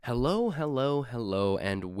Hello,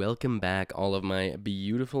 and welcome back, all of my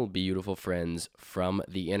beautiful, beautiful friends from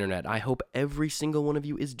the internet. I hope every single one of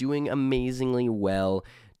you is doing amazingly well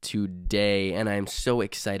today, and I'm so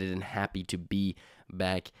excited and happy to be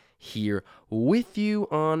back here with you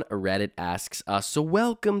on Reddit Asks Us. So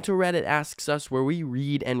welcome to Reddit Asks Us, where we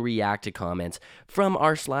read and react to comments from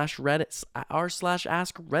r/Ask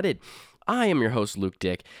Reddit. I am your host, Luke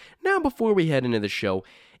Dick. Now, before we head into the show,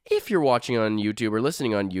 if you're watching on YouTube or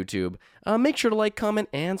listening on YouTube, make sure to like, comment,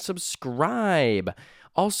 and subscribe.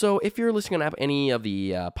 Also, if you're listening on any of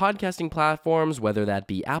the podcasting platforms, whether that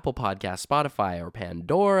be Apple Podcasts, Spotify, or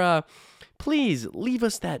Pandora, please leave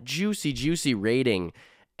us that juicy, juicy rating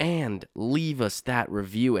and leave us that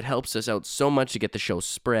review. It helps us out so much to get the show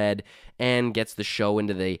spread and gets the show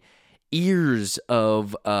into the ears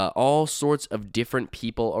of all sorts of different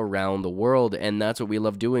people around the world, and that's what we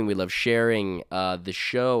love doing. We love sharing the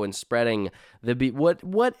show and spreading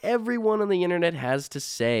what everyone on the internet has to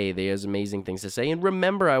say. They have amazing things to say. And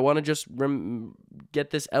remember, I want to just get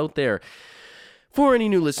this out there for any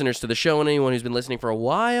new listeners to the show and anyone who's been listening for a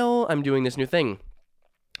while. I'm doing this new thing.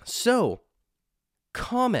 So,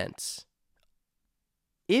 comments.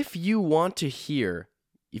 If you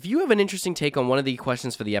have an interesting take on one of the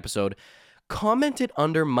questions for the episode, comment it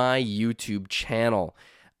under my YouTube channel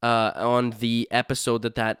on the episode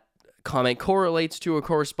that comment correlates to or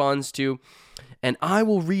corresponds to, and I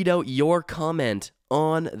will read out your comment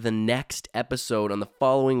on the next episode, on the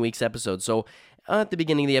following week's episode. So at the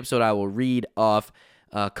beginning of the episode, I will read off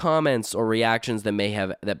comments or reactions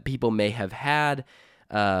that people may have had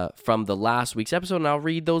from the last week's episode, and I'll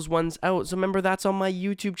read those ones out. So remember, that's on my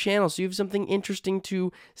YouTube channel. So you have something interesting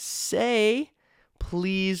to say,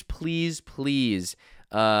 please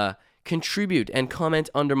contribute and comment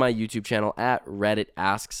under my YouTube channel at Reddit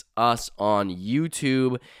Asks Us on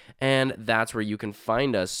YouTube, and that's where you can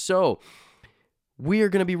find us. So we are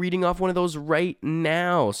going to be reading off one of those right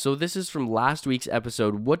now. So this is from last week's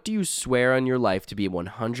episode. What do you swear on your life to be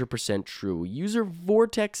 100% true? User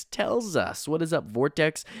Vortex tells us. What is up,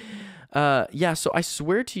 Vortex? So I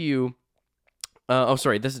swear to you... that's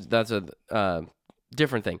a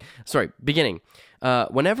different thing. Sorry, beginning.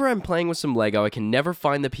 Whenever I'm playing with some Lego, I can never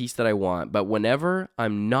find the piece that I want, but whenever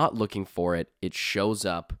I'm not looking for it, it shows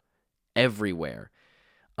up everywhere.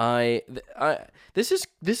 This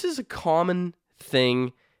is a common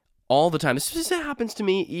thing all the time. This happens to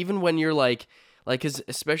me even when you're like, cause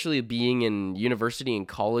especially being in university and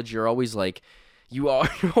college, you're always you're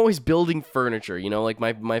always building furniture, like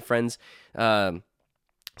my friends, Sam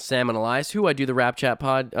and Elias, who I do the Rap Chat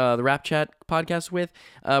podcast with.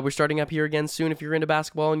 We're starting up here again soon. If you're into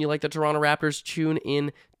basketball and you like the Toronto Raptors, tune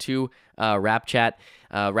in to Rap Chat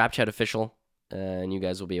official. And you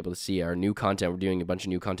guys will be able to see our new content. We're doing a bunch of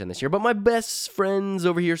new content this year. But my best friends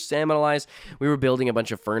over here, Sam and Elias, we were building a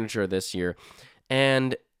bunch of furniture this year.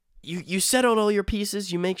 And you set out all your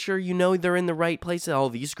pieces. You make sure you know they're in the right place. Oh,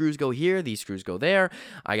 these screws go here. These screws go there.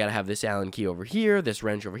 I got to have this Allen key over here. This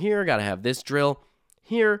wrench over here. Got to have this drill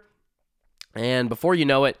here. And before you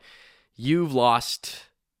know it, you've lost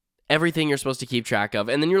everything you're supposed to keep track of,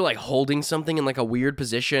 and then you're holding something in a weird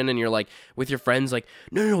position, and you're with your friends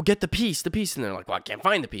no, get the piece, and they're well, I can't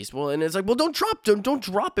find the piece. Well, and it's well, don't drop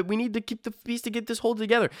it. We need to keep the piece to get this hold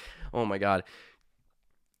together. Oh my god,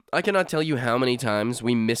 I cannot tell you how many times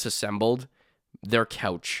we misassembled their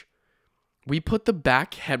couch. We put the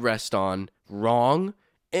back headrest on wrong.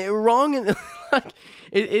 And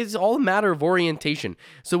it's all a matter of orientation.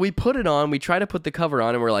 So we put it on, we try to put the cover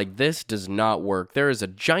on, and we're this does not work. There is a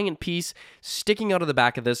giant piece sticking out of the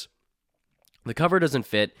back of this. The cover doesn't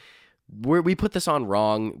fit. We put this on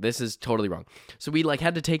wrong. This is totally wrong. So we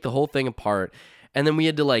had to take the whole thing apart, and then we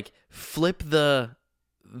had to flip the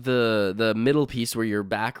middle piece where your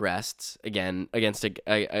back rests again against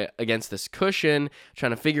this cushion,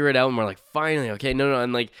 trying to figure it out, and we're finally okay, no,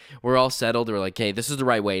 and we're all settled. We're okay, this is the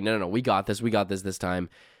right way. No, we got this time.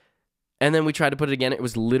 And then we tried to put it again. It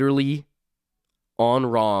was literally on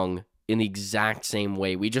wrong in the exact same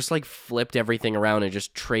way. We just flipped everything around and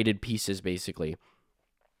just traded pieces basically.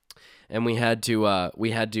 And we had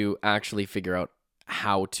to actually figure out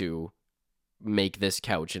how to make this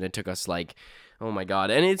couch, and it took us oh my god.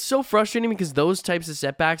 And it's so frustrating because those types of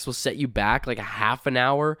setbacks will set you back a half an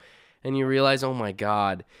hour, and you realize, oh my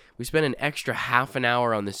god, we spent an extra half an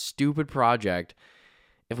hour on this stupid project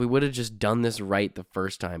if we would have just done this right the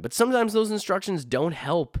first time. But sometimes those instructions don't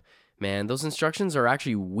help, man. Those instructions are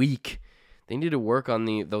actually weak. They need to work on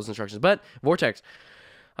those instructions. But Vortex,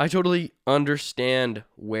 I totally understand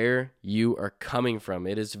where you are coming from.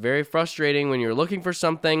 It is very frustrating when you're looking for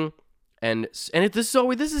something This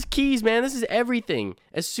is keys, man. This is everything.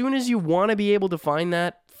 As soon as you want to be able to find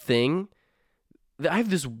that thing, I have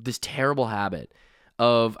this terrible habit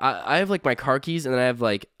of I have like my car keys, and then I have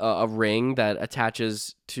like a ring that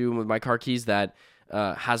attaches to my car keys that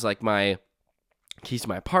has like my keys to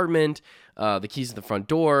my apartment, the keys to the front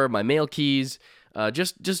door, my mail keys,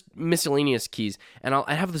 just miscellaneous keys. And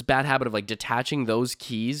I have this bad habit of like detaching those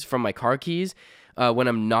keys from my car keys when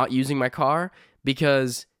I'm not using my car,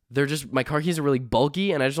 because my car keys are really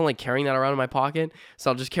bulky, and I just don't like carrying that around in my pocket.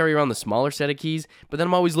 So I'll just carry around the smaller set of keys, but then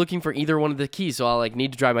I'm always looking for either one of the keys. So I'll like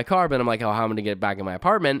need to drive my car, but I'm like, oh, how am I gonna get back in my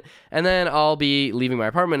apartment? And then I'll be leaving my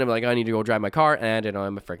apartment, and I'm like, I need to go drive my car, and I don't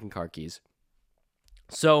have my freaking car keys.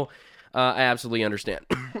 So I absolutely understand.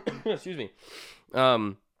 Excuse me.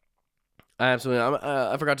 I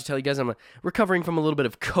forgot to tell you guys, I'm recovering from a little bit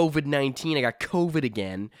of COVID-19. I got COVID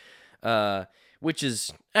again, which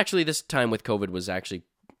is actually, this time with COVID was actually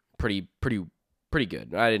pretty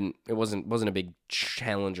good. It wasn't a big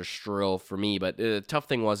challenge or struggle for me, but the tough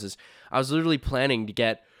thing is I was literally planning to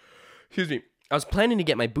get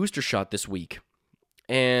my booster shot this week,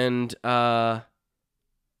 and I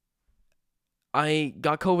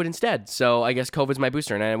got COVID instead. So I guess COVID's my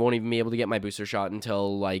booster, and I won't even be able to get my booster shot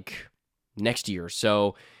until like next year.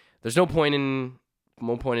 So there's no point in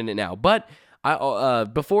it now. But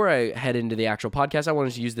before I head into the actual podcast, I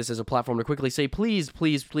wanted to use this as a platform to quickly say, please,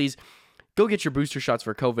 please, please go get your booster shots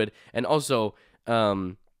for COVID, and also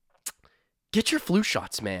get your flu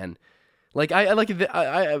shots, man. Like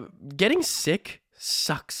I getting sick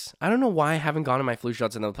sucks. I don't know why I haven't gotten my flu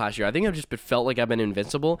shots in the past year. I think I've just felt like I've been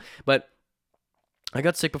invincible, but I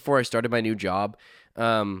got sick before I started my new job,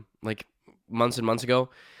 like months and months ago,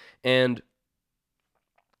 and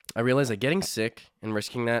I realized that getting sick and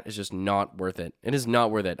risking that is just not worth it. It is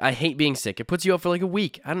not worth it. I hate being sick. It puts you out for like a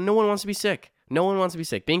week. No one wants to be sick. No one wants to be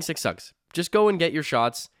sick. Being sick sucks. Just go and get your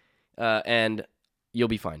shots, and you'll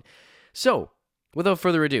be fine. So, without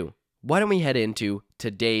further ado, why don't we head into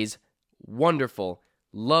today's wonderful,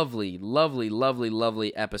 lovely, lovely, lovely,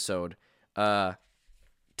 lovely episode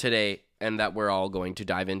today, and that we're all going to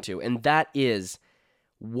dive into. And that is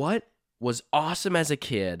what was awesome as a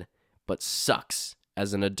kid, but sucks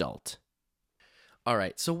as an adult. All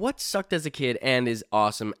right, so what sucked as a kid and is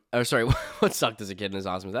awesome? Or sorry, what sucked as a kid and is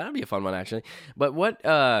awesome? That'd be a fun one, actually. But what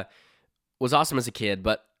was awesome as a kid,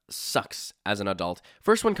 but sucks as an adult?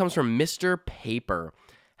 First one comes from Mr. Paper.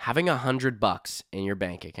 Having $100 in your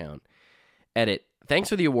bank account. Edit. Thanks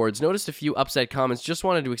for the awards. Noticed a few upset comments. Just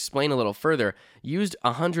wanted to explain a little further. Used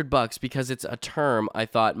 $100 because it's a term I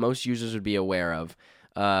thought most users would be aware of.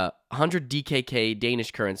 100 DKK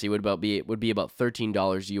Danish currency would be about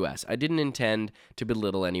 $13 US. I didn't intend to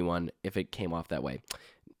belittle anyone if it came off that way.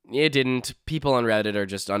 It didn't. People on Reddit are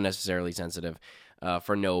just unnecessarily sensitive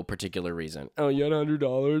for no particular reason. Oh, you had $100?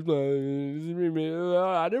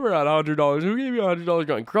 I never had $100. Who gave you $100?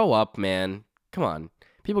 Going, grow up, man. Come on.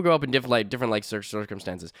 People grow up in different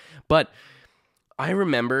circumstances. But I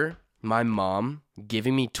remember my mom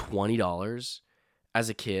giving me $20 as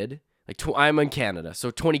a kid. Like I'm in Canada,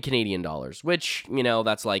 so 20 Canadian dollars, which,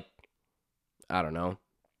 that's like, I don't know,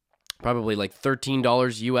 probably like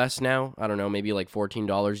 $13 US now. I don't know, maybe like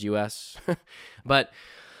 $14 US. But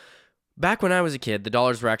back when I was a kid, the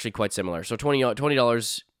dollars were actually quite similar. So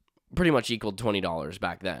 $20 pretty much equaled $20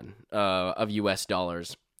 back then of US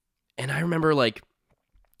dollars. And I remember like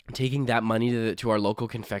taking that money to our local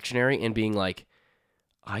confectionery and being like,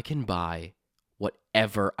 I can buy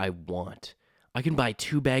whatever I want. I can buy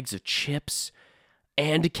 2 bags of chips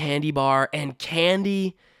and a candy bar and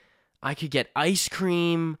candy. I could get ice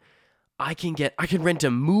cream. I can rent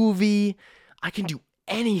a movie. I can do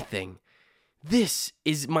anything. This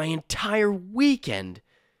is my entire weekend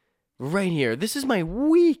right here. This is my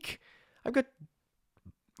week. I've got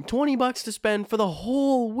 $20 to spend for the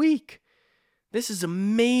whole week. This is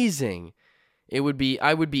amazing. I would be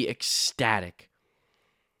ecstatic.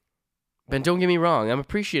 But don't get me wrong, I'm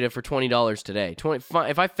appreciative for $20 today.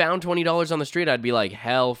 If I found $20 on the street, I'd be like,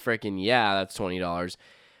 hell freaking yeah, that's $20.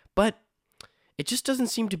 But it just doesn't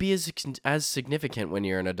seem to be as significant when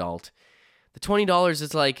you're an adult. The $20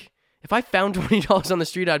 is like, if I found $20 on the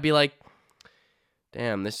street, I'd be like,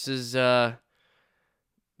 damn, this is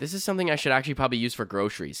something I should actually probably use for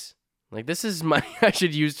groceries. Like, this is money I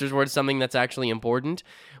should use towards something that's actually important,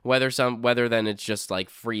 whether then it's just like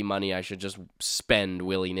free money I should just spend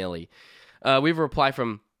willy-nilly. We have a reply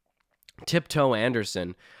from Tiptoe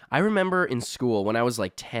Anderson. I remember in school when I was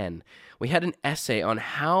like 10, we had an essay on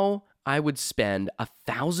how I would spend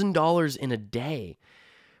 $1,000 in a day.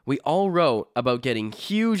 We all wrote about getting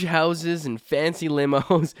huge houses and fancy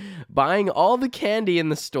limos, buying all the candy in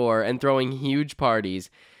the store, and throwing huge parties.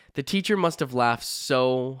 The teacher must have laughed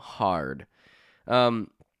so hard.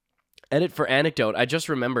 Edit for anecdote. I just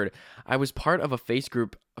remembered I was part of a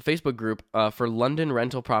Facebook group for London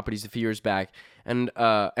rental properties a few years back, and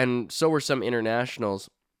so were some internationals.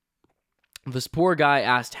 This poor guy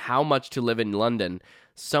asked how much to live in London.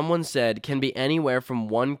 Someone said can be anywhere from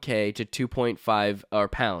 1K to 2.5 or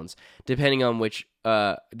pounds, depending on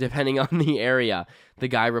the area. The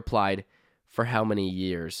guy replied, "For how many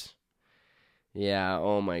years?" Yeah.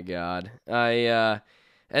 Oh my God.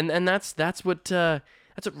 And that's what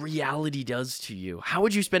reality does to you. How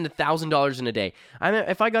would you spend $1,000 in a day?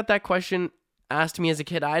 If I got that question asked me as a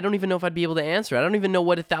kid, I don't even know if I'd be able to answer. I don't even know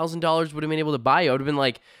what $1,000 would have been able to buy. I would have been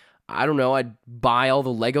like, I don't know, I'd buy all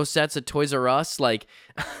the Lego sets at Toys R Us. Like,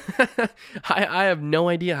 I have no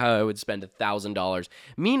idea how I would spend $1,000.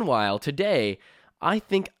 Meanwhile, today, I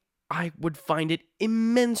think I would find it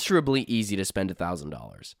immeasurably easy to spend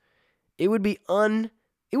 $1,000.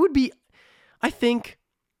 I think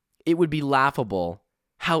it would be laughable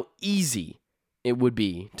how easy it would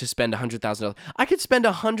be to spend $100,000. I could spend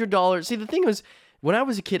 $100. See, the thing was, when I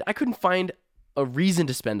was a kid, I couldn't find a reason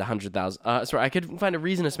to spend I couldn't find a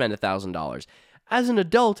reason to spend $1,000. As an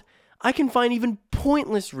adult, I can find even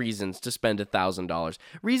pointless reasons to spend $1,000.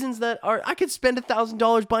 Reasons that I could spend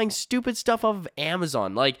 $1,000 buying stupid stuff off of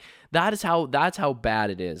Amazon. Like, that's how bad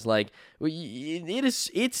it is. Like,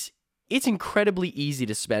 it's incredibly easy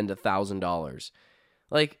to spend $1,000.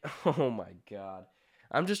 Like, oh my God.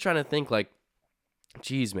 I'm just trying to think, like,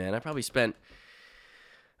 geez, man, I probably spent,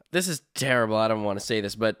 this is terrible, I don't want to say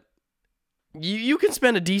this, but you can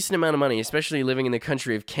spend a decent amount of money, especially living in the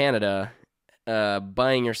country of Canada,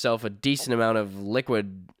 buying yourself a decent amount of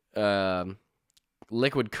liquid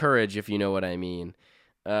courage, if you know what I mean.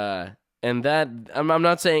 And that, I'm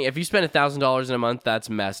not saying, if you spend $1,000 in a month, that's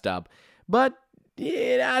messed up, but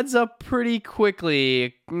it adds up pretty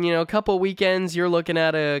quickly. A couple weekends, you're looking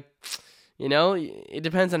at it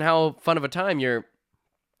depends on how fun of a time you're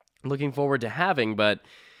looking forward to having, but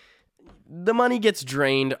the money gets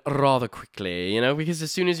drained rather quickly, because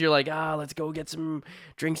as soon as you're like, let's go get some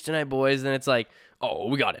drinks tonight, boys, then it's like, oh,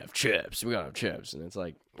 we gotta have chips. And it's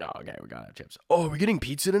like, oh, okay, we gotta have chips. Oh, are we getting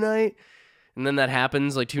pizza tonight? And then that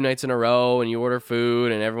happens like 2 nights in a row, and you order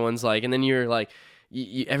food, and everyone's like, and then you're like,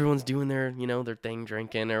 everyone's doing their, their thing,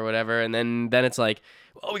 drinking or whatever, and then it's like,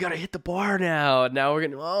 oh, we gotta hit the bar now. Now we're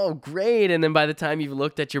gonna, oh, great. And then by the time you've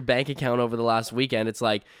looked at your bank account over the last weekend, it's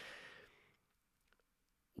like,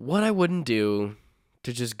 what I wouldn't do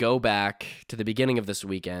to just go back to the beginning of this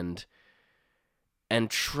weekend and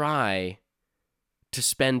try to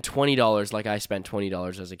spend $20 like I spent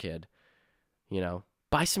 $20 as a kid.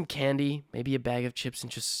 Buy some candy, maybe a bag of chips,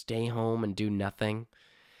 and just stay home and do nothing.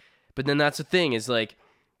 But then that's the thing, is like,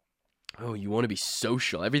 oh, you want to be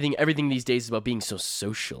social. Everything these days is about being so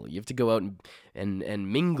social. You have to go out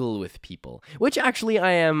and mingle with people, which actually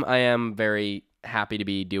I am very happy to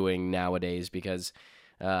be doing nowadays, because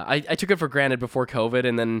I took it for granted before COVID,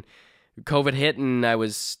 and then COVID hit, and I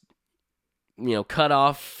was, cut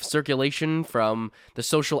off circulation from the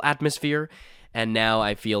social atmosphere, and now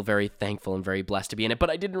I feel very thankful and very blessed to be in it, but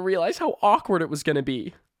I didn't realize how awkward it was going to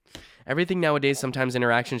be. Everything nowadays, sometimes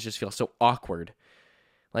interactions just feel so awkward.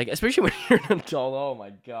 Like, especially when you're an adult, oh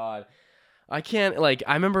my God. I can't, like,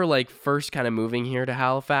 I remember, like, first kind of moving here to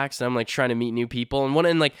Halifax, and I'm, like, trying to meet new people, and one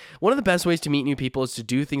of the best ways to meet new people is to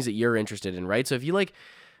do things that you're interested in, right? So if you, like,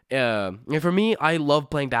 for me, I love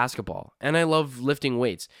playing basketball, and I love lifting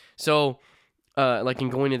weights, so,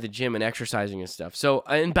 and going to the gym and exercising and stuff. So,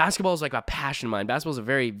 and basketball is, like, a passion of mine. Basketball is a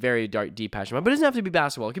very, very deep passion of mine, but it doesn't have to be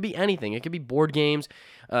basketball. It could be anything. It could be board games.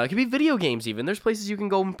 It could be video games even. There's places you can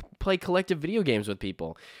go and play collective video games with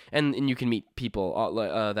people, and you can meet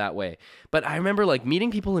people that way. But I remember, like, meeting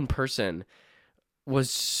people in person was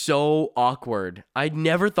so awkward. I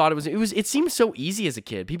never thought it seemed so easy as a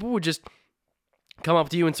kid. People would just come up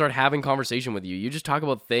to you and start having conversation with you. You just talk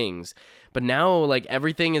about things. But now, like,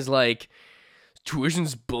 everything is like,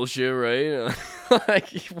 tuition's bullshit, right? Like,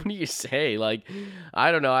 what do you say? Like,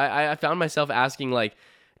 I don't know. I found myself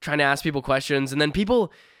trying to ask people questions, and then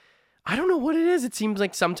people, I don't know what it is. It seems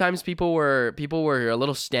like sometimes people were a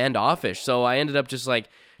little standoffish. So I ended up just like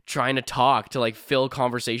trying to talk to like fill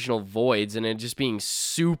conversational voids, and it just being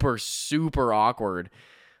super, super awkward.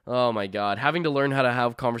 Oh my God. Having to learn how to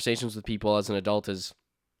have conversations with people as an adult it's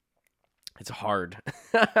hard.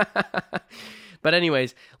 But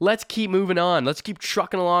anyways, let's keep moving on. Let's keep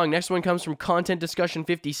trucking along. Next one comes from Content Discussion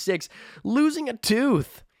 56. Losing a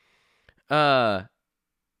tooth.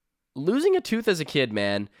 losing a tooth as a kid,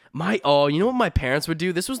 man. You know what my parents would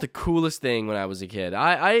do? This was the coolest thing when I was a kid.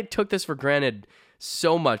 I took this for granted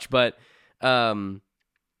so much, but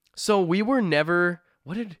so we were never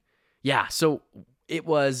so it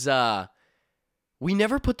was we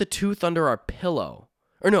never put the tooth under our pillow.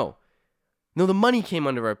 Or no, the money came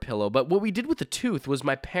under our pillow, but what we did with the tooth was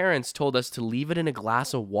my parents told us to leave it in a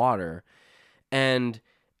glass of water and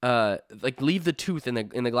leave the tooth in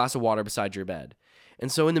the glass of water beside your bed.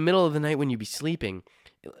 And so in the middle of the night when you'd be sleeping,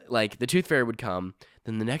 like the tooth fairy would come,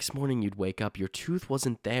 then the next morning you'd wake up, your tooth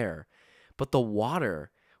wasn't there, but the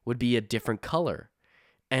water would be a different color.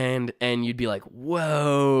 And you'd be like,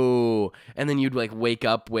 whoa. And then you'd like wake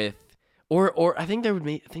up with, or I think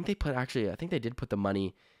they did put the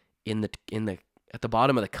money in the at the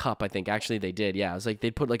bottom of the cup. I think actually they did. Yeah. It was like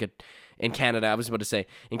they'd put like in Canada, I was about to say,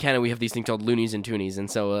 in Canada we have these things called loonies and toonies.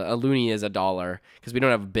 And so a loonie is $1 because we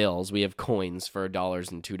don't have bills. We have coins for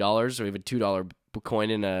 $1 and $2. So we have a $2 coin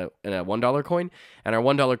and a $1 coin. And our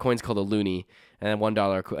 $1 coin is called a loonie. And a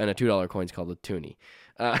 $1 and a $2 coin is called a toonie.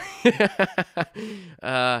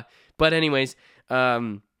 But anyways,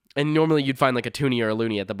 and normally you'd find like a toonie or a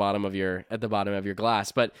loonie at the bottom of your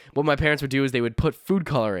glass. But what my parents would do is they would put food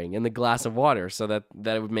coloring in the glass of water so that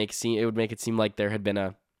it would make it seem like there had been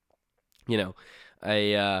a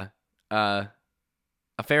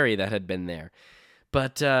fairy that had been there.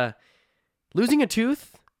 But losing a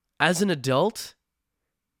tooth as an adult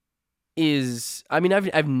is, I mean,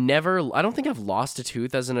 I've never, I don't think I've lost a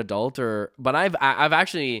tooth as an adult, but I've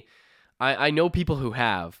actually, I know people who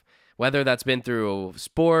have, whether that's been through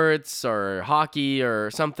sports or hockey or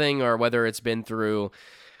something, or whether it's been through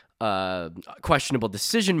questionable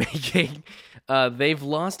decision making, they've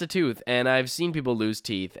lost a tooth, and I've seen people lose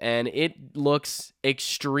teeth, and it looks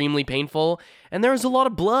extremely painful, and there's a lot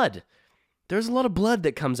of blood. There's a lot of blood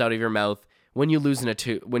that comes out of your mouth when you lose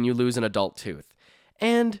an adult tooth,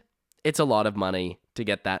 and it's a lot of money to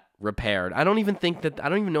get that repaired. I don't even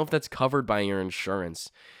know if that's covered by your insurance,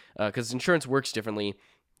 because insurance works differently.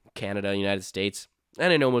 Canada, United States,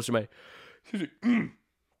 and I know most of my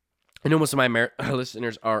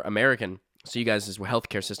listeners are American, so you guys'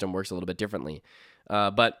 healthcare system works a little bit differently.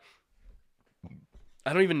 But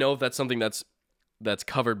I don't even know if that's something that's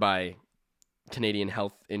covered by Canadian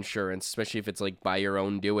health insurance, especially if it's like by your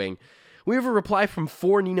own doing. We have a reply from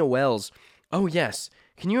 4 Nina Wells. Oh yes,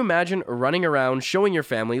 can you imagine running around showing your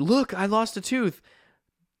family, look, I lost a tooth?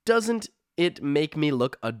 Doesn't it make me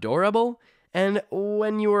look adorable? And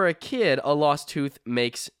when you were a kid, a lost tooth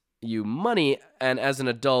makes you money, and as an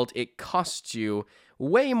adult, it costs you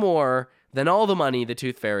way more than all the money the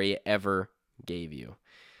tooth fairy ever gave you.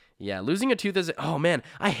 Yeah, losing a tooth oh man,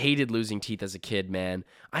 I hated losing teeth as a kid, man.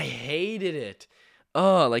 I hated it.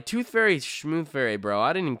 Oh, like tooth fairy, schmooth fairy, bro.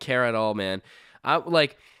 I didn't even care at all, man. You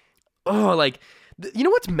know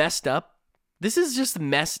what's messed up? This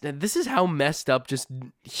is how messed up just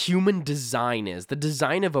human design is. The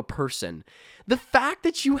design of a person. The fact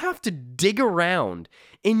that you have to dig around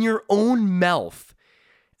in your own mouth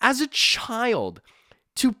as a child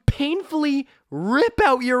to painfully rip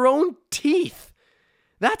out your own teeth.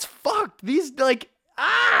 That's fucked.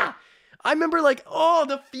 I remember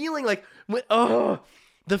the feeling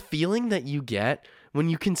that you get when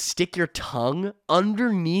you can stick your tongue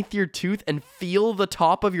underneath your tooth and feel the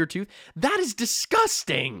top of your tooth, that is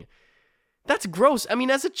disgusting. That's gross. I mean,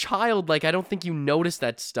 as a child, I don't think you notice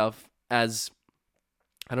that stuff as,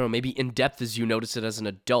 I don't know, maybe in depth as you notice it as an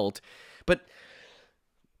adult, but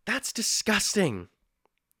that's disgusting.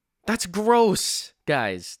 That's gross,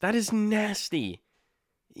 guys. That is nasty.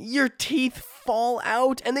 Your teeth fall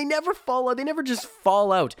out, and they never fall out. They never just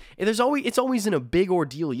fall out. It's always in a big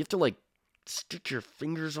ordeal. You have to, stick your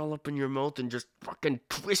fingers all up in your mouth and just fucking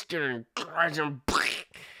twist it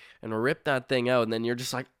and rip that thing out, and then you're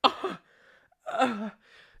just like,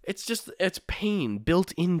 it's pain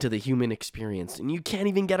built into the human experience, and you can't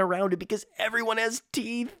even get around it because everyone has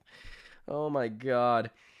teeth. Oh my god.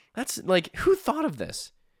 That's who thought of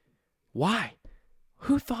this? Why?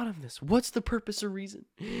 Who thought of this? What's the purpose or reason?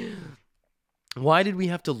 Why did we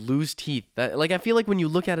have to lose teeth? I feel like when you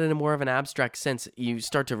look at it in more of an abstract sense, you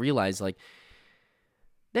start to realize,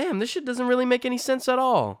 damn, this shit doesn't really make any sense at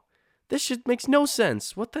all. This shit makes no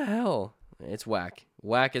sense. What the hell? It's whack.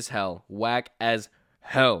 Whack as hell. Whack as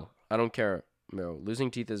hell. I don't care. No,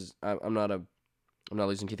 losing teeth is... I'm not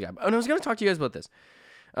losing teeth guy. And I was going to talk to you guys about this.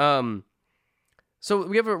 So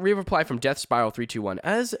we have a reply from Death Spiral 321.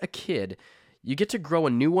 As a kid, you get to grow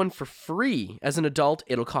a new one for free. As an adult,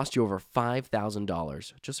 it'll cost you over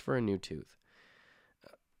 $5,000 just for a new tooth.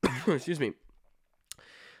 Excuse me.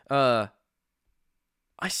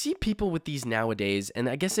 I see people with these nowadays, and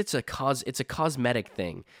I guess it's a cosmetic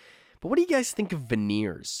thing. But what do you guys think of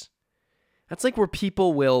veneers? That's like where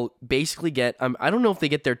people will basically get, I don't know if they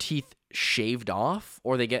get their teeth shaved off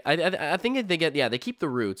or they get, I think they get, yeah, they keep the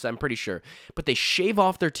roots, I'm pretty sure. But they shave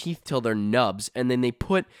off their teeth till they're nubs, and then they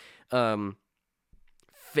put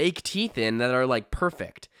fake teeth in that are like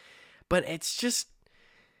perfect. But it's just,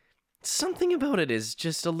 something about it is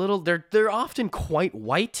just a little, they're often quite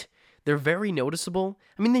white. They're very noticeable.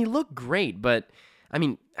 I mean, they look great, but I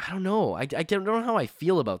mean, I don't know. I don't know how I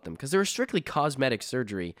feel about them because they're strictly cosmetic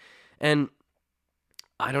surgery. And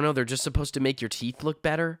I don't know, they're just supposed to make your teeth look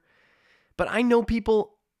better. But I know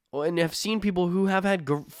people and have seen people who have had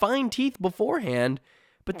fine teeth beforehand,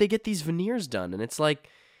 but they get these veneers done. And it's like,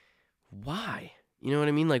 why? You know what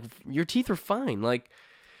I mean? Like, your teeth are fine. Like,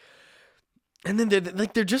 and then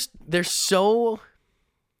they're so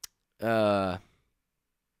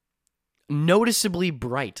noticeably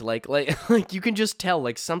bright. Like you can just tell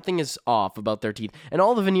like something is off about their teeth. And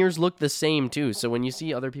all the veneers look the same too. So when you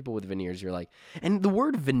see other people with veneers, you're like, and the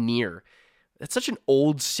word veneer, that's such an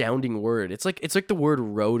old sounding word. It's like the word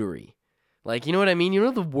rotary. Like, you know what I mean? You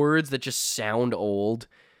know the words that just sound old?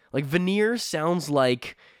 Like veneer sounds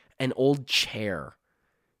like an old chair,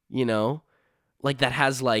 you know? Like that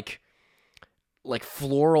has like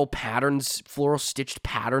floral stitched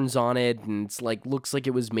patterns on it, and it's like looks like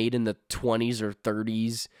it was made in the 20s or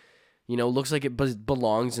 30s. You know, looks like it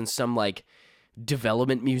belongs in some like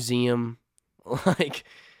development museum. like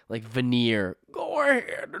veneer. Go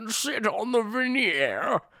ahead and sit on the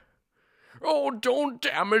veneer. Oh, don't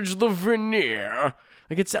damage the veneer.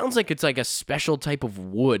 Like it sounds like it's like a special type of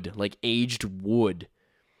wood, like aged wood.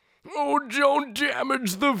 Oh, don't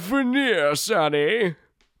damage the veneer, Sonny.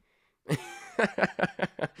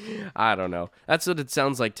 I don't know. That's what it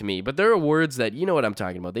sounds like to me. But there are words that, you know what I'm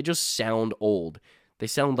talking about. They just sound old. They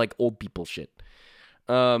sound like old people shit.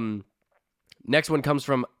 Next one comes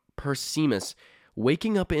from Persemus.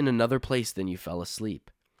 Waking up in another place than you fell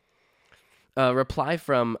asleep. Reply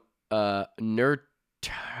from Nurtunb.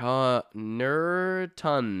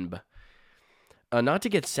 Not to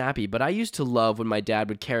get sappy, but I used to love when my dad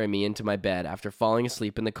would carry me into my bed after falling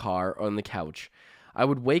asleep in the car or on the couch. I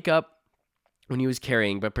would wake up when he was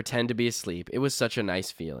carrying, but pretend to be asleep. It was such a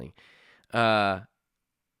nice feeling. The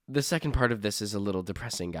second part of this is a little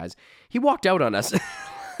depressing, guys. He walked out on us.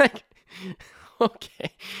 Like,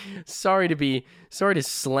 okay. Sorry to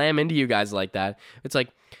slam into you guys like that. It's like,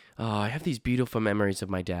 oh, I have these beautiful memories of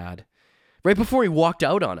my dad. Right before he walked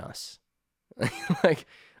out on us. Like,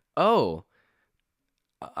 oh,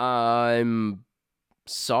 I'm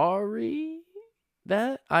sorry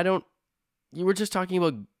that you were just talking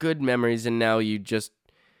about good memories, and now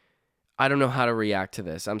I don't know how to react to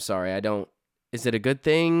this. I'm sorry. Is it a good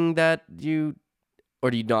thing that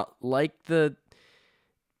or do you not like the,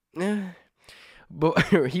 but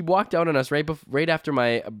he walked out on us right after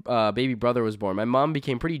my baby brother was born. My mom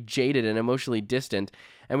became pretty jaded and emotionally distant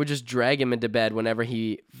and would just drag him into bed whenever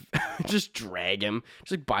just drag him,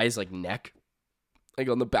 just like by his like neck, like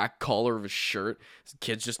on the back collar of his shirt. His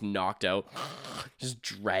kid's just knocked out, just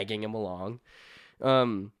dragging him along.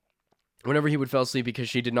 Whenever he would fall asleep because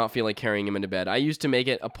she did not feel like carrying him into bed. I used to make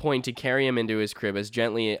it a point to carry him into his crib as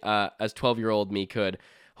gently as 12-year-old me could,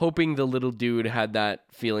 hoping the little dude had that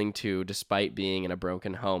feeling too, despite being in a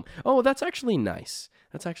broken home. Oh, that's actually nice.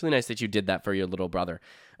 That's actually nice that you did that for your little brother.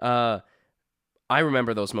 I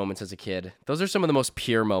remember those moments as a kid. Those are some of the most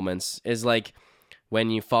pure moments, is like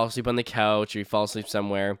when you fall asleep on the couch or you fall asleep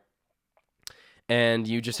somewhere and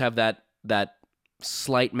you just have that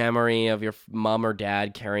slight memory of your mom or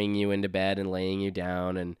dad carrying you into bed and laying you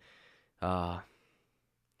down, and the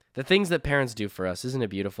things that parents do for us. Isn't it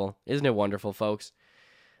beautiful? Isn't it wonderful, folks?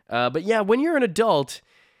 But yeah, when you're an adult,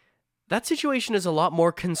 that situation is a lot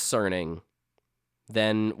more concerning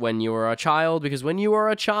than when you were a child, because when you are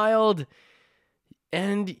a child,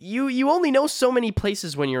 and you only know so many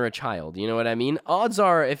places when you're a child, you know what I mean? Odds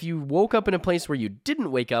are, if you woke up in a place where you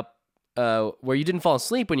didn't wake up, where you didn't fall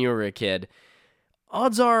asleep when you were a kid,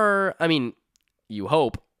 odds are, I mean, you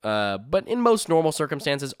hope, but in most normal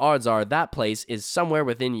circumstances, odds are that place is somewhere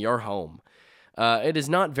within your home. It is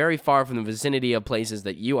not very far from the vicinity of places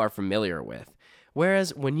that you are familiar with.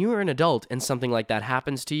 Whereas when you are an adult and something like that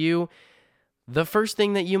happens to you, the first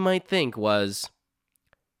thing that you might think was,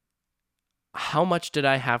 how much did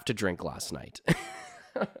I have to drink last night?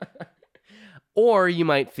 Or you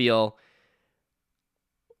might feel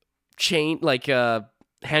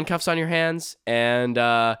handcuffs on your hands and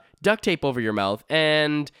duct tape over your mouth,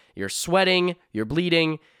 and you're sweating, you're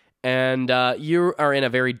bleeding, and you are in a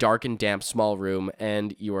very dark and damp small room,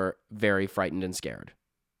 and you are very frightened and scared.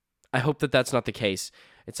 I hope that that's not the case.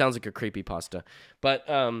 It sounds like a creepypasta. But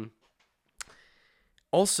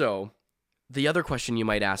also, the other question you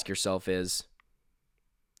might ask yourself is,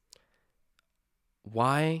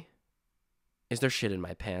 why is there shit in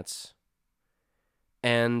my pants?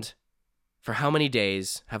 And for how many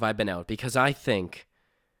days have I been out? Because I think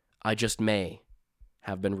I just may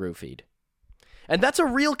have been roofied. And that's a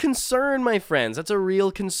real concern, my friends. That's a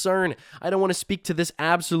real concern. I don't want to speak to this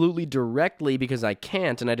absolutely directly because I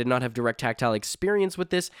can't, and I did not have direct tactile experience with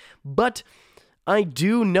this, but I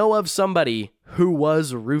do know of somebody who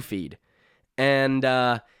was roofied. And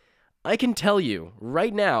I can tell you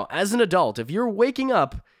right now, as an adult, if you're waking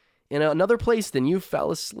up in another place than you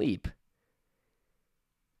fell asleep,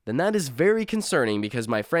 then that is very concerning because,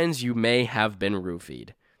 my friends, you may have been roofied.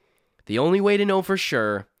 The only way to know for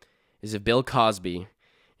sure is if Bill Cosby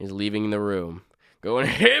is leaving the room going,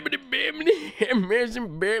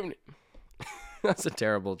 That's a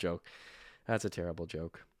terrible joke. That's a terrible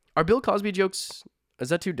joke. Are Bill Cosby jokes,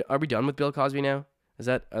 are we done with Bill Cosby now? Is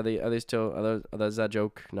that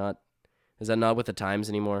joke not, is that not with the times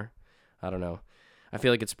anymore? I don't know. I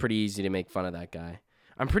feel like it's pretty easy to make fun of that guy.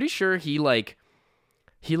 I'm pretty sure he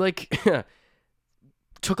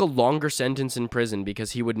took a longer sentence in prison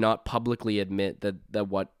because he would not publicly admit that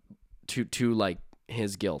what to like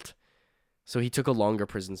his guilt. So he took a longer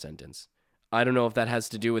prison sentence. I don't know if that has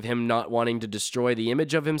to do with him not wanting to destroy the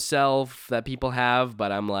image of himself that people have,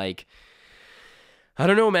 but I'm like, I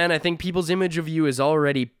don't know, man. I think people's image of you is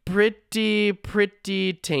already pretty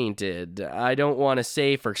tainted. I don't want to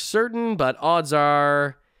say for certain, but odds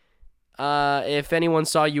are, if anyone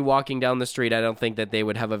saw you walking down the street, I don't think that they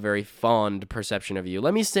would have a very fond perception of you.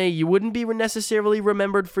 Let me say, you wouldn't be necessarily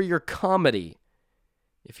remembered for your comedy,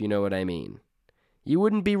 if you know what I mean. You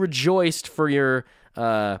wouldn't be rejoiced for your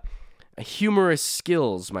humorous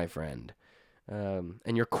skills, my friend,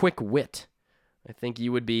 and your quick wit. I think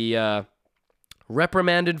you would be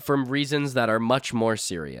reprimanded for reasons that are much more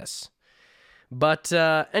serious. But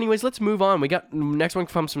anyways, let's move on. We got next one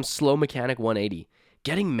comes from Slow Mechanic 180.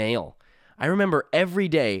 Getting mail. I remember every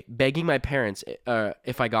day begging my parents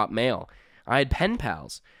if I got mail. I had pen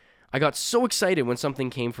pals. I got so excited when something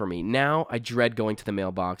came for me. Now I dread going to the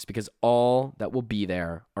mailbox because all that will be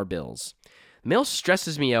there are bills. Mail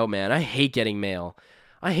stresses me out, man. I hate getting mail.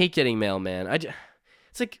 Man.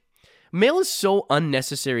 It's like, mail is so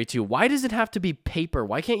unnecessary too. Why does it have to be paper?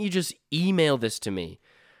 Why can't you just email this to me?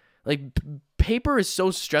 Like, paper is so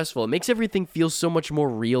stressful. It makes everything feel so much more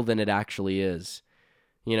real than it actually is.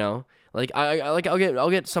 You know? Like, I'll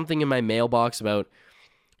get something in my mailbox about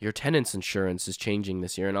your tenant's insurance is changing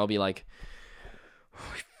this year, and I'll be like,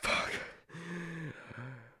 holy fuck.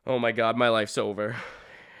 Oh my God, my life's over.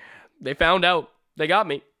 They found out. They got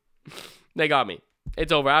me.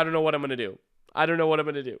 It's over. I don't know what I'm going to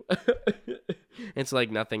do. It's like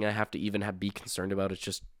nothing I have to be concerned about. It's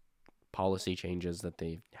just policy changes that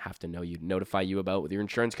they have to notify you about with your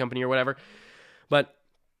insurance company or whatever. But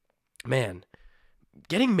man,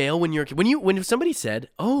 getting mail when somebody said,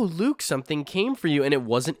 "Oh, Luke, something came for you," and it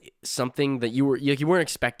wasn't something that you weren't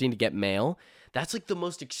expecting to get mail, that's like the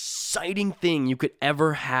most exciting thing you could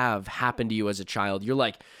ever have happen to you as a child. You're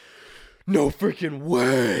like, no freaking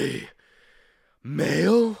way.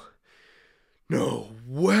 Mail? No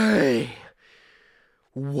way.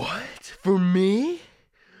 What? For me?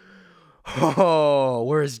 Oh,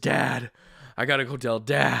 where's Dad? I gotta go tell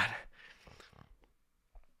Dad.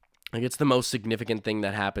 Like, it's the most significant thing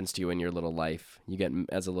that happens to you in your little life.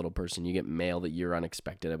 As a little person, you get mail that you're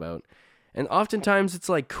unexpected about. And oftentimes it's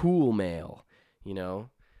like cool mail, you know?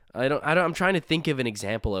 I'm trying to think of an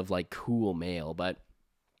example of like cool mail, but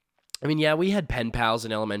I mean, yeah, we had pen pals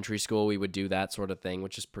in elementary school. We would do that sort of thing,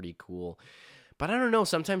 which is pretty cool. But I don't know,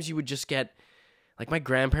 sometimes you would just get, like, my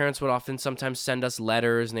grandparents would often sometimes send us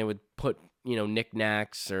letters, and they would put,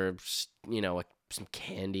 knickknacks or, some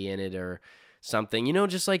candy in it or something,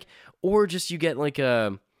 just like, or just you get like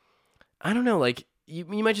I don't know, like, you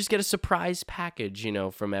might just get a surprise package,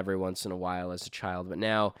 from every once in a while as a child. But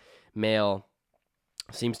now mail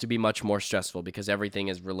seems to be much more stressful because everything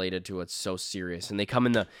is related to what's so serious. And they come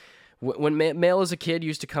in when mail as a kid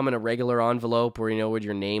used to come in a regular envelope where, where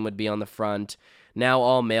your name would be on the front. Now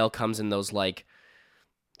all mail comes in those like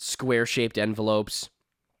square-shaped envelopes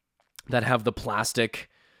that have the plastic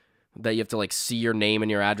that you have to like see your name and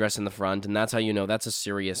your address in the front. And that's how you know that's a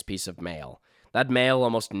serious piece of mail. That mail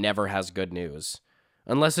almost never has good news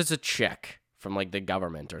unless it's a check from like the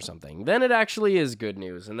government or something. Then it actually is good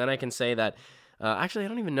news. And then I can say that, actually, I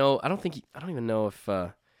don't even know if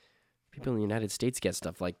people in the United States get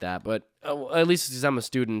stuff like that, but at least because I'm a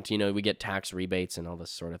student, we get tax rebates and all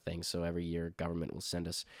this sort of thing. So every year, government will send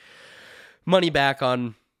us money back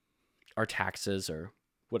on our taxes or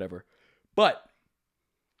whatever. But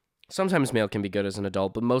sometimes mail can be good as an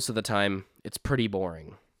adult, but most of the time, it's pretty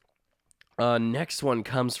boring. Next one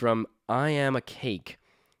comes from I Am a Cake.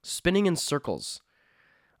 Spinning in circles.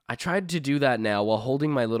 I tried to do that now while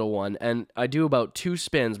holding my little one, and I do about 2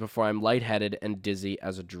 spins before I'm lightheaded and dizzy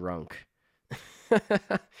as a drunk.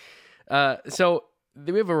 So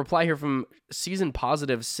we have a reply here from Season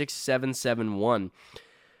Positive 6771.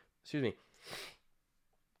 Excuse me.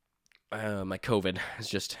 My COVID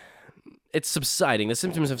is it's subsiding. The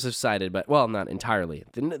symptoms have subsided, but, well, not entirely.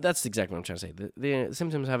 That's exactly what I'm trying to say. The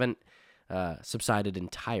symptoms haven't subsided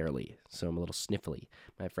entirely, so I'm a little sniffly,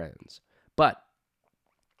 my friends. But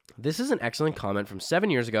this is an excellent comment from 7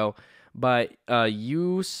 years ago by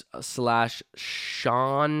you/Sean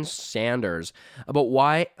Sanders about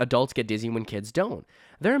why adults get dizzy when kids don't.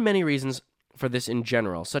 There are many reasons for this in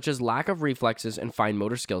general, such as lack of reflexes and fine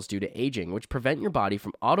motor skills due to aging, which prevent your body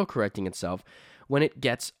from auto-correcting itself when it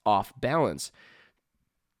gets off balance.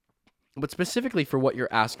 But specifically for what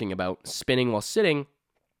you're asking about, spinning while sitting,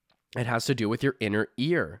 it has to do with your inner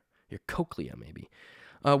ear, your cochlea maybe.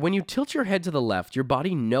 When you tilt your head to the left, your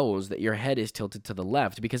body knows that your head is tilted to the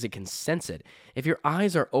left because it can sense it. If your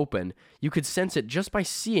eyes are open, you could sense it just by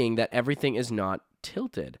seeing that everything is not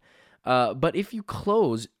tilted. But if you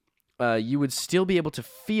close, you would still be able to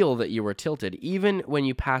feel that you were tilted, even when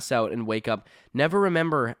you pass out and wake up, never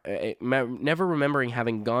remembering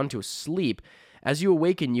having gone to sleep. As you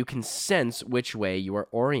awaken, you can sense which way you are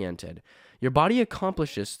oriented. Your body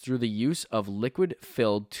accomplishes through the use of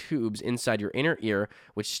liquid-filled tubes inside your inner ear,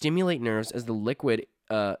 which stimulate nerves as the liquid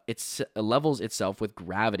levels itself with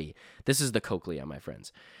gravity. This is the cochlea, my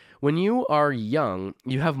friends. When you are young,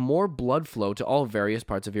 you have more blood flow to all various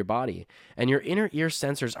parts of your body, and your inner ear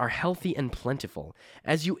sensors are healthy and plentiful.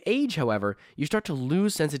 As you age, however, you start to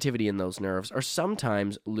lose sensitivity in those nerves, or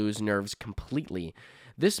sometimes lose nerves completely.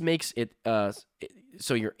 This makes it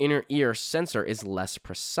so your inner ear sensor is less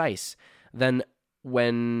precise than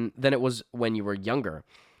it was when you were younger.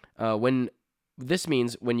 This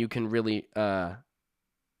means when you can really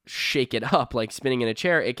shake it up, like spinning in a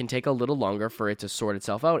chair, it can take a little longer for it to sort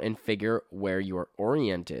itself out and figure where you are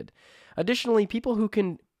oriented. Additionally, people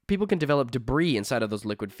can develop debris inside of those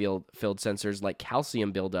liquid-filled sensors, like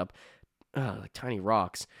calcium buildup, like tiny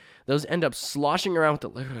rocks. Those end up sloshing around with the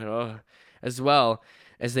liquid as well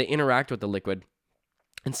as they interact with the liquid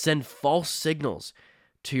and send false signals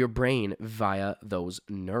to your brain via those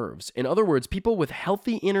nerves. In other words, people with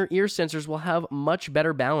healthy inner ear sensors will have much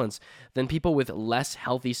better balance than people with less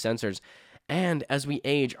healthy sensors. And as we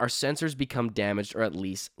age, our sensors become damaged or at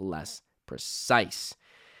least less precise.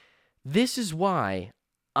 This is why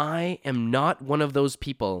I am not one of those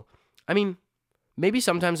people. I mean, maybe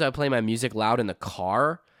sometimes I play my music loud in the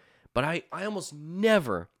car, but I almost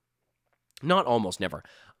never, not almost never,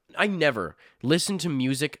 I never listen to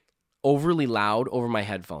music overly loud over my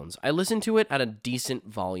headphones. I listen to it at a decent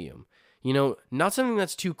volume. Not something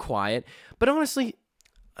that's too quiet. But honestly,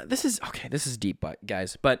 this is deep,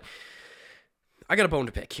 guys. But I got a bone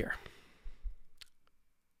to pick here.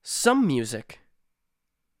 Some music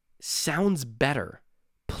sounds better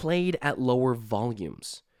played at lower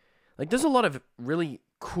volumes. Like, there's a lot of really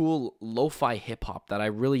cool lo-fi hip-hop that I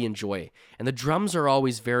really enjoy. And the drums are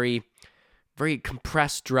always very, very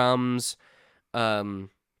compressed drums.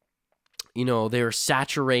 They're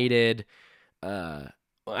saturated. I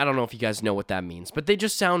don't know if you guys know what that means, but they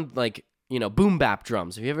just sound like, boom bap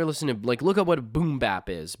drums. If you ever listen to, look up what boom bap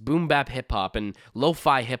is. Boom bap hip hop and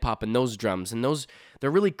lo-fi hip hop and those drums. And they're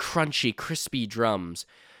really crunchy, crispy drums.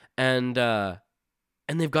 And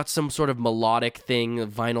they've got some sort of melodic thing,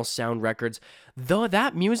 vinyl sound records. Though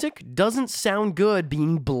that music doesn't sound good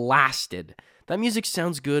being blasted. That music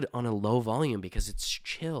sounds good on a low volume because it's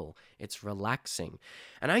chill, it's relaxing.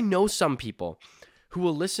 And I know some people who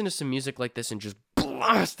will listen to some music like this and just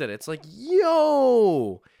blast it. It's like,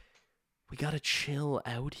 yo, we gotta chill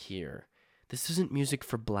out here. This isn't music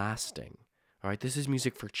for blasting, all right? This is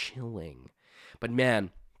music for chilling. But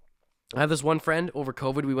man, I have this one friend, over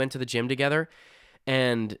COVID, we went to the gym together,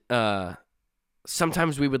 and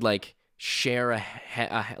sometimes we would share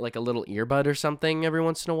a little earbud or something every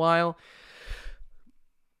once in a while.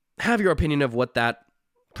 Have your opinion of what that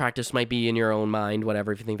practice might be in your own mind,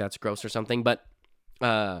 whatever, if you think that's gross or something. But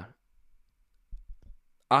I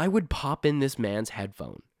would pop in this man's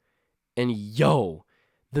headphone, and the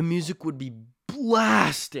music would be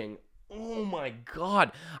blasting. Oh my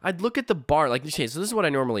God. I'd look at the bar, so this is what I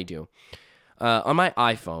normally do. On my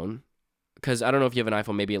iPhone, because I don't know if you have an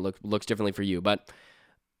iPhone, maybe it looks differently for you, but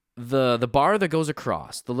the bar that goes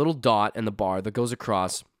across, the little dot and the bar that goes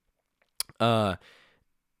across, that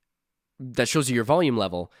shows you your volume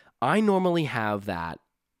level, I normally have that,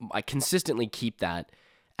 I consistently keep that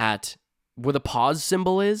at where the pause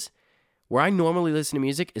symbol is. Where I normally listen to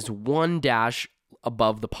music is one dash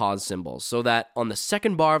above the pause symbol, so that on the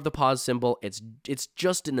second bar of the pause symbol, it's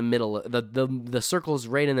just in the middle. The circle is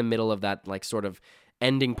right in the middle of that, like, sort of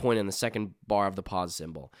ending point in the second bar of the pause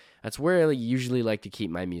symbol. That's where I usually like to keep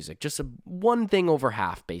my music. Just one thing over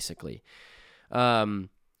half, basically. And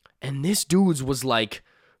this dude's was like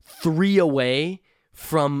 3 away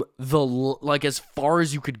from like as far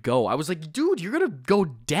as you could go. I was like, dude, you're gonna go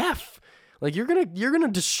deaf. Like, you're gonna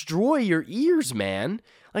destroy your ears, man.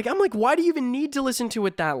 Like, I'm like, why do you even need to listen to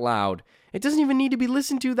it that loud? It doesn't even need to be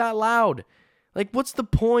listened to that loud. Like, what's the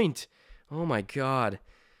point? Oh my god.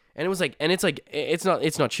 And it was like, and it's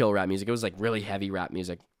not chill rap music. It was like really heavy rap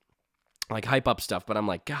music, like hype up stuff. But I'm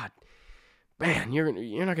like, God, man, you're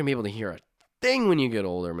not gonna be able to hear a thing when you get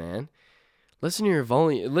older, man. Listen to your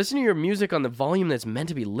volume. Listen to your music on the volume that's meant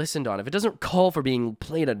to be listened on. If it doesn't call for being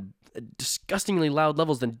played at disgustingly loud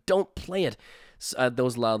levels, then don't play it at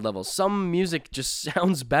those loud levels. Some music just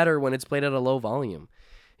sounds better when it's played at a low volume.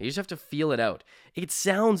 You just have to feel it out.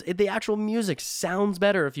 The actual music sounds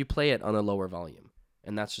better if you play it on a lower volume.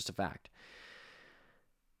 And that's just a fact.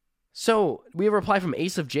 So, we have a reply from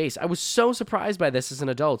Ace of Jace. I was so surprised by this as an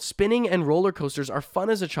adult. Spinning and roller coasters are fun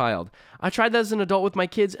as a child. I tried that as an adult with my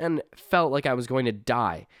kids and felt like I was going to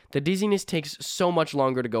die. The dizziness takes so much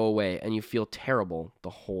longer to go away, and you feel terrible the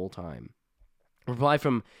whole time. Reply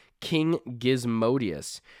from King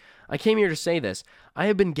Gizmodius. I came here to say this. I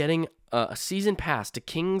have been getting a season pass to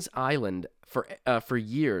Kings Island for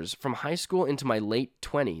years, from high school into my late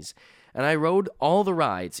 20s. And I rode all the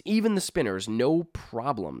rides, even the spinners, no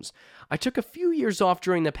problems. I took a few years off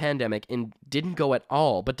during the pandemic and didn't go at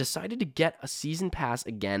all, but decided to get a season pass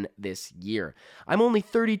again this year. I'm only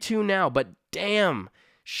 32 now, but damn,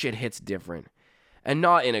 shit hits different. And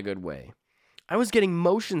not in a good way. I was getting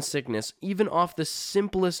motion sickness even off the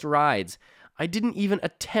simplest rides. I didn't even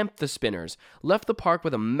attempt the spinners, left the park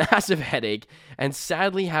with a massive headache, and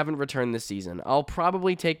sadly haven't returned this season. I'll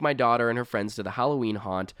probably take my daughter and her friends to the Halloween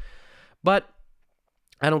haunt, but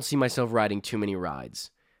I don't see myself riding too many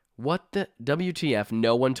rides. What the WTF?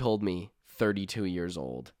 No one told me. 32 years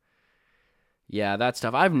old. Yeah, that's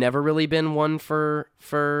tough. I've never really been one for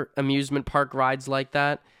amusement park rides like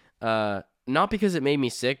that. Not because it made me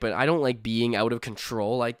sick, but I don't like being out of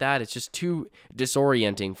control like that. It's just too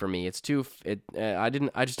disorienting for me.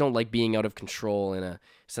 I just don't like being out of control in a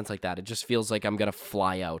sense like that. It just feels like I'm gonna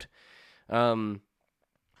fly out.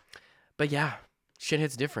 But yeah, shit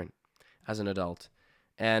hits different as an adult,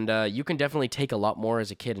 and you can definitely take a lot more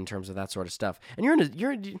as a kid in terms of that sort of stuff.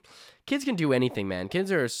 And kids can do anything, man.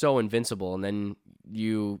 Kids are so invincible, and then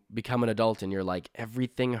you become an adult and you're like,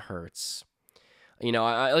 everything hurts. You know,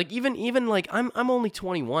 I like even like I'm only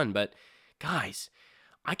 21, but guys,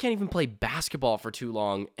 I can't even play basketball for too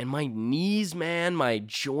long, and my knees, man, my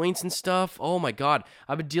joints and stuff. Oh my god,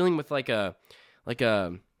 I've been dealing with like a I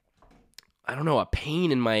don't know, a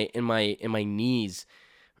pain in my knees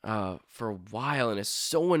for a while, and it's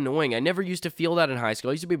so annoying. I never used to feel that in high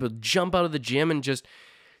school. I used to be able to jump out of the gym and just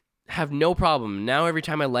have no problem. Now every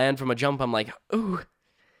time I land from a jump, I'm like, ooh,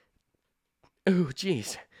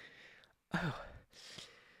 jeez. Oh.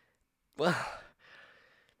 Well,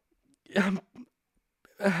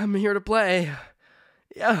 I'm here to play.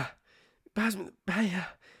 Yeah,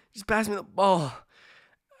 just pass me the ball.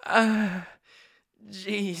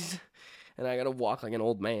 Jeez. And I gotta walk like an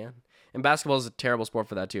old man. And basketball is a terrible sport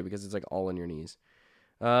for that too, because it's like all on your knees.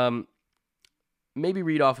 Maybe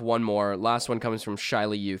read off one more. Last one comes from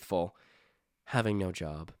Shyly Youthful. Having no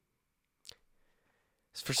job.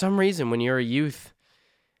 For some reason, when you're a youth,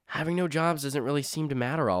 having no jobs doesn't really seem to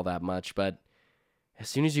matter all that much, but as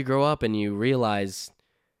soon as you grow up and you realize,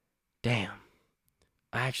 damn,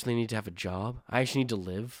 I actually need to have a job. I actually need to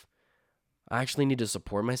live. I actually need to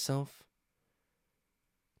support myself.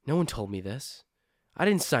 No one told me this. I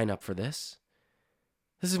didn't sign up for this.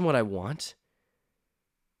 This isn't what I want.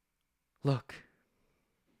 Look,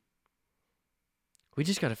 we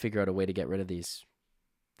just got to figure out a way to get rid of these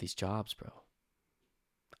jobs, bro.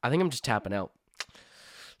 I think I'm just tapping out.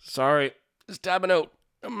 Sorry, just tapping out.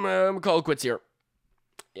 I'm call it quits here.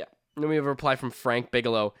 Yeah. And then we have a reply from Frank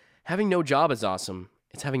Bigelow. Having no job is awesome.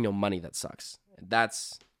 It's having no money that sucks.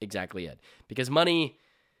 That's exactly it. Because money,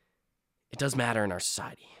 it does matter in our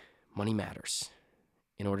society. Money matters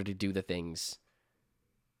in order to do the things,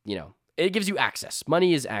 you know, it gives you access.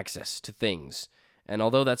 Money is access to things. And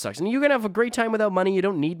although that sucks, and you're going to have a great time without money, you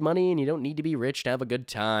don't need money, and you don't need to be rich to have a good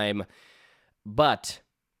time. But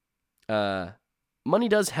money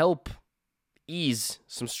does help ease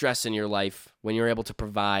some stress in your life when you're able to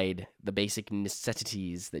provide the basic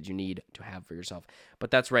necessities that you need to have for yourself. But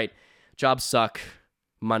that's right. Jobs suck.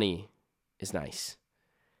 Money is nice.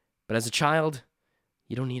 But as a child,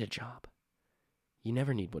 you don't need a job. You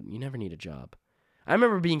never need one. You never need a job. I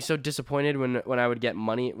remember being so disappointed when I would get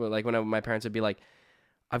money, like when my parents would be like,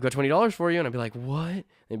 I've got $20 for you. And I'd be like, what? And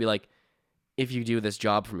they'd be like, if you do this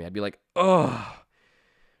job for me. I'd be like, oh,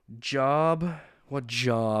 job? What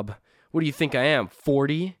job? What do you think I am,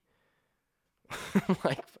 40?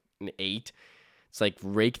 Like 8. It's like,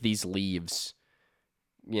 rake these leaves.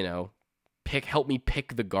 You know, help me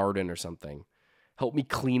pick the garden or something. Help me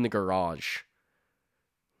clean the garage.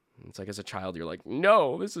 It's like, as a child, you're like,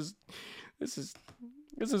 no, this is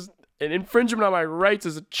an infringement on my rights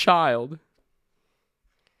as a child.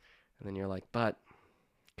 And then you're like, but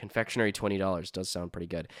confectionery $20 does sound pretty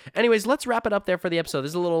good. Anyways, let's wrap it up there for the episode. This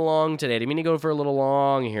is a little long today. I didn't mean to go for a little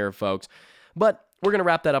long here, folks. But we're going to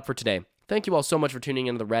wrap that up for today. Thank you all so much for tuning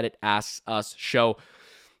into the Reddit Asks Us show.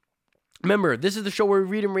 Remember, this is the show where we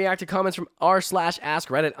read and react to comments from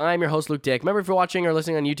r/AskReddit. I'm your host, Luke Dick. Remember, if you're watching or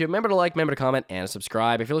listening on YouTube, remember to like, remember to comment, and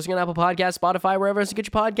subscribe. If you're listening on Apple Podcasts, Spotify, wherever else you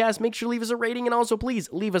get your podcasts, make sure to leave us a rating, and also please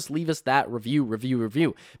leave us that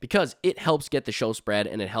review, because it helps get the show spread,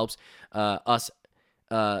 and it helps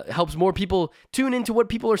helps more people tune into what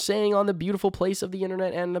people are saying on the beautiful place of the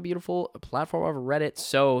internet and the beautiful platform of Reddit.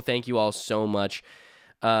 So thank you all so much.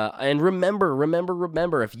 And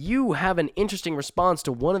remember, if you have an interesting response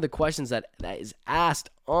to one of the questions that is asked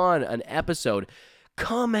on an episode,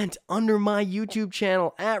 comment under my YouTube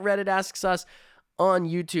channel at Reddit Asks Us on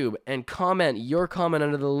YouTube and comment your comment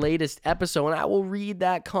under the latest episode, and I will read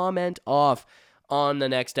that comment off on the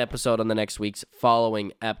next episode, on the next week's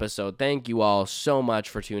following episode. Thank you all so much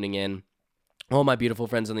for tuning in, all my beautiful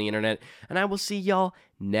friends on the internet, and I will see y'all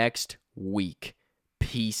next week.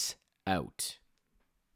 Peace out.